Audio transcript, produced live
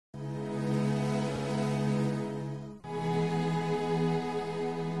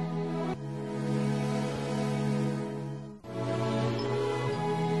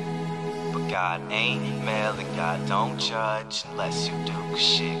God ain't male and God don't judge unless you do, 'cause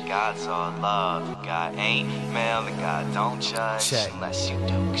shit, God's all love. God ain't male and God don't judge unless you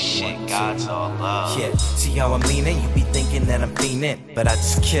do, 'cause shit, God's all love. Yeah, see how I'm leaning? You be thinking that I'm fiending, but I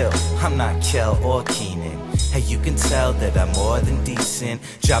just kill. I'm not Kel or Keenan. Hey, you can tell that I'm more than decent.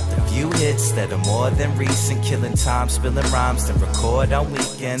 Dropped a few hits that are more than recent. Killing time, spilling rhymes to record on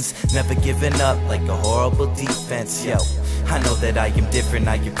weekends. Never giving up like a horrible defense. Yo, I know that I am different,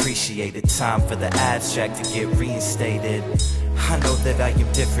 I appreciate it. Time for the abstract to get reinstated. I know that I am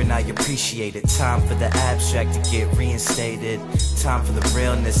different, I appreciate it. Time for the abstract to get reinstated. Time for the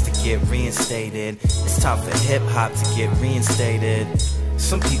realness to get reinstated. It's time for hip-hop to get reinstated.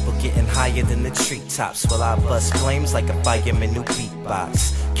 Some people getting higher than the treetops, while I bust flames like a fireman new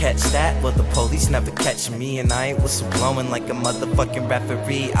beatbox. Catch that? Well, the police never catch me, and I ain't whistle blowing like a motherfucking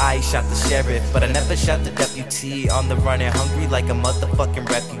referee. I shot the sheriff, but I never shot the deputy. On the run and hungry like a motherfucking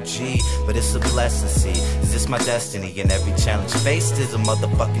refugee. But it's a blessing, see, is this my destiny? And every challenge faced is a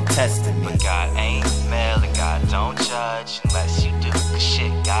motherfucking test to me. But God ain't male and God don't judge unless you do, 'cause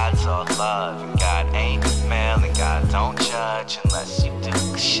shit, God's all love. And God ain't male and God don't judge unless you do,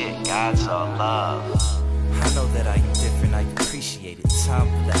 'cause shit, God's all love. I know that I am different, I appreciate it. Time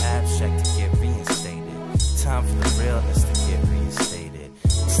for the abstract to get reinstated. Time for the realness to get reinstated.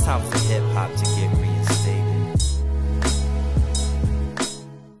 It's time for hip-hop to get reinstated.